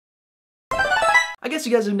I guess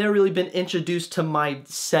you guys have never really been introduced to my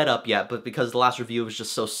setup yet, but because the last review was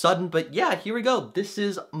just so sudden, but yeah, here we go. This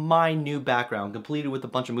is my new background, completed with a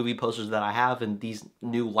bunch of movie posters that I have and these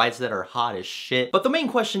new lights that are hot as shit. But the main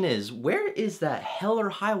question is, where is that Hell or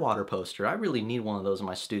High Water poster? I really need one of those in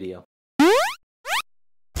my studio.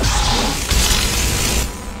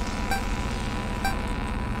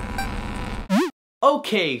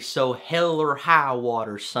 Okay, so hell or high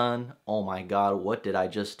water, son. Oh my god, what did I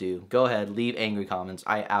just do? Go ahead, leave angry comments.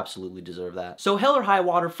 I absolutely deserve that. So Hell or High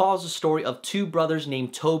Water follows the story of two brothers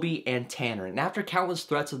named Toby and Tanner, and after countless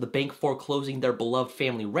threats of the bank foreclosing their beloved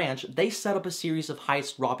family ranch, they set up a series of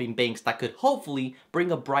heists robbing banks that could hopefully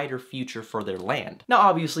bring a brighter future for their land. Now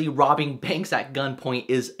obviously, robbing banks at gunpoint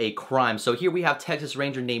is a crime, so here we have Texas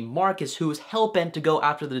Ranger named Marcus who is hell-bent to go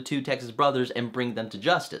after the two Texas brothers and bring them to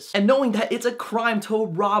justice. And knowing that it's a crime to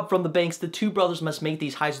rob from the banks, the two brothers must make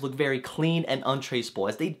these heists look very clean and untraceable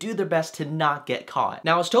as they do their best to not get caught.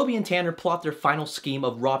 Now as Toby and Tanner plot their final scheme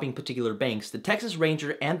of robbing particular banks, the Texas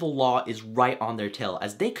Ranger and the law is right on their tail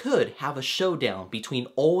as they could have a showdown between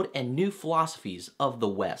old and new philosophies of the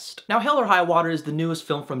West. Now Hell or High Water is the newest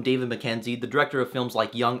film from David Mackenzie, the director of films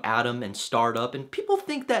like Young Adam and Startup, and people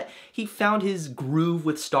think that he found his groove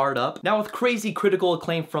with Startup. Now with crazy critical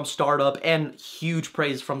acclaim from Startup and huge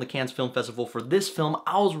praise from the Cannes Film Festival for this film,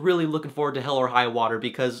 I was really looking forward to Hell or High Water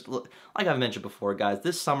because, like I've mentioned before guys,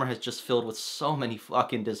 this summer has just filled with so many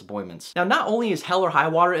fucking disappointments. Now not only is Hell or High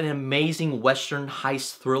Water an amazing western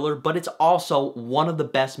heist thriller, but it's also one of the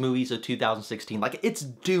best movies of 2016. Like, it's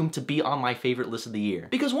doomed to be on my favorite list of the year.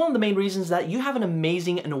 Because one of the main reasons that you have an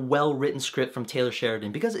amazing and a well-written script from Taylor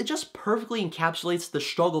Sheridan, because it just perfectly encapsulates the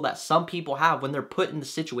struggle that some people have when they're put in the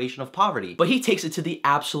situation of poverty. But he takes it to the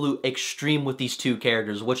absolute extreme with these two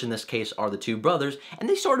characters, which in this case are the two brothers, and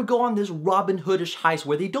they sort of go on this Robin Hoodish heist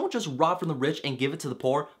where they don't just rob from the rich and give it to the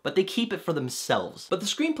poor, but they keep it for themselves. But the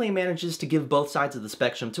screenplay manages to give both sides of the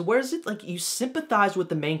spectrum to where it's like you sympathize with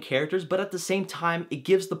the main characters, but at the same time, it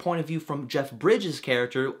gives the point of view from Jeff Bridges'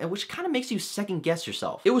 character, which kind of makes you second guess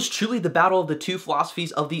yourself. It was truly the battle of the two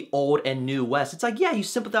philosophies of the old and new West. It's like, yeah, you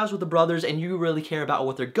sympathize with the brothers and you really care about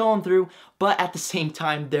what they're going through, but at the same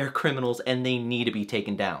time, they're criminals and they need to be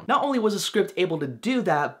taken down. Not only was the script able to do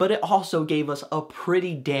that, but it also gave us a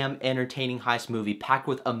pretty damn entertaining heist movie packed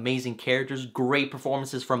with amazing characters, great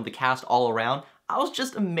performances from the cast all around. I was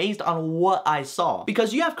just amazed on what I saw.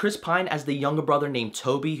 Because you have Chris Pine as the younger brother named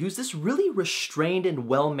Toby, who's this really restrained and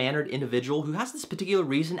well-mannered individual who has this particular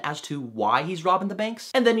reason as to why he's robbing the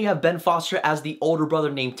banks. And then you have Ben Foster as the older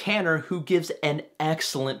brother named Tanner, who gives an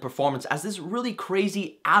excellent performance as this really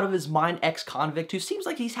crazy, out-of-his-mind ex-convict who seems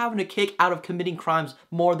like he's having a kick out of committing crimes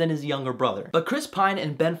more than his younger brother. But Chris Pine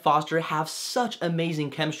and Ben Foster have such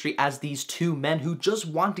amazing chemistry as these two men who just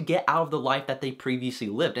want to get out of the life that they previously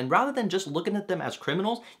lived. And rather than just looking at them as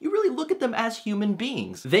criminals, you really look at them as human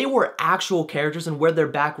beings. They were actual characters and where their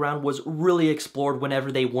background was really explored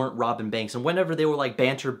whenever they weren't robbing banks and whenever they were like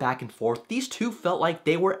banter back and forth. These two felt like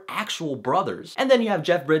they were actual brothers. And then you have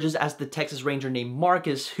Jeff Bridges as the Texas Ranger named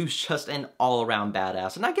Marcus, who's just an all-around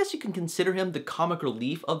badass. And I guess you can consider him the comic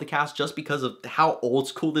relief of the cast just because of how old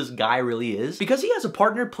school this guy really is. Because he has a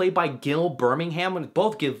partner played by Gil Birmingham, and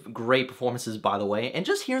both give great performances by the way, and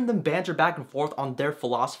just hearing them banter back and forth on their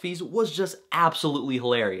philosophies was just absolutely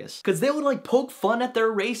hilarious. Because they would like poke fun at their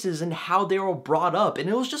races and how they were brought up, and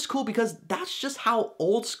it was just cool because that's just how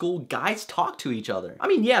old school guys talk to each other. I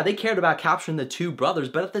mean, yeah, they cared about capturing the two brothers,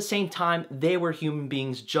 but at the same time, they were human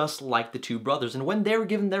beings just like the two brothers, and when they were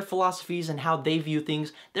given their philosophies and how they view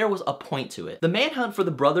things, there was a point to it. The manhunt for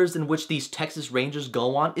the brothers in which these Texas Rangers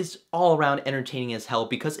go on is all around entertaining as hell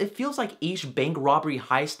because it feels like each bank robbery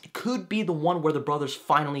heist could be the one where the brothers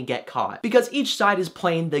finally get caught. Because each side is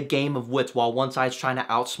playing the game of wits while one side's trying to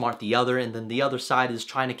outsmart the other and then the other side is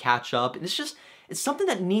trying to catch up, and it's something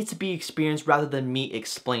that needs to be experienced rather than me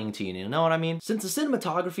explaining to you know what I mean? Since the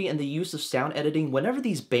cinematography and the use of sound editing whenever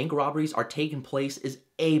these bank robberies are taking place is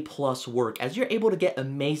A+ work, as you're able to get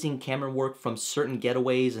amazing camera work from certain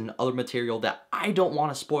getaways and other material that I don't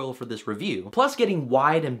want to spoil for this review. Plus getting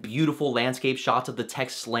wide and beautiful landscape shots of the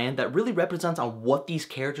Texas land that really represents on what these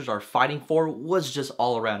characters are fighting for was just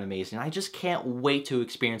all around amazing. I just can't wait to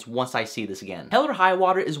experience once I see this again. Hell or High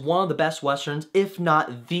Water is one of the best westerns, if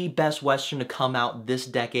not the best western to come out this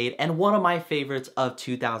decade, and one of my favorites of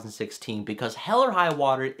 2016 because Hell or High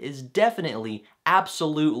Water is definitely,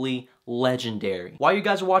 absolutely legendary. While you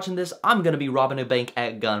guys are watching this, I'm gonna be robbing a bank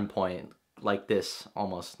at gunpoint. like this,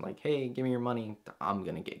 almost like, hey, give me your money, I'm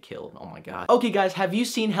gonna get killed. Oh my god. Okay guys, have you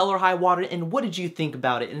seen Hell or High Water, and what did you think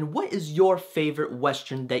about it? And what is your favorite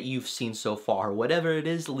Western that you've seen so far? Whatever it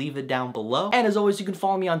is, leave it down below. And as always, you can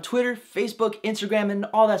follow me on Twitter, Facebook, Instagram, and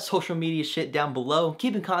all that social media shit down below.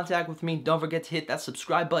 Keep in contact with me. Don't forget to hit that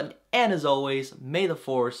subscribe button. And as always, may the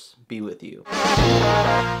force be with you.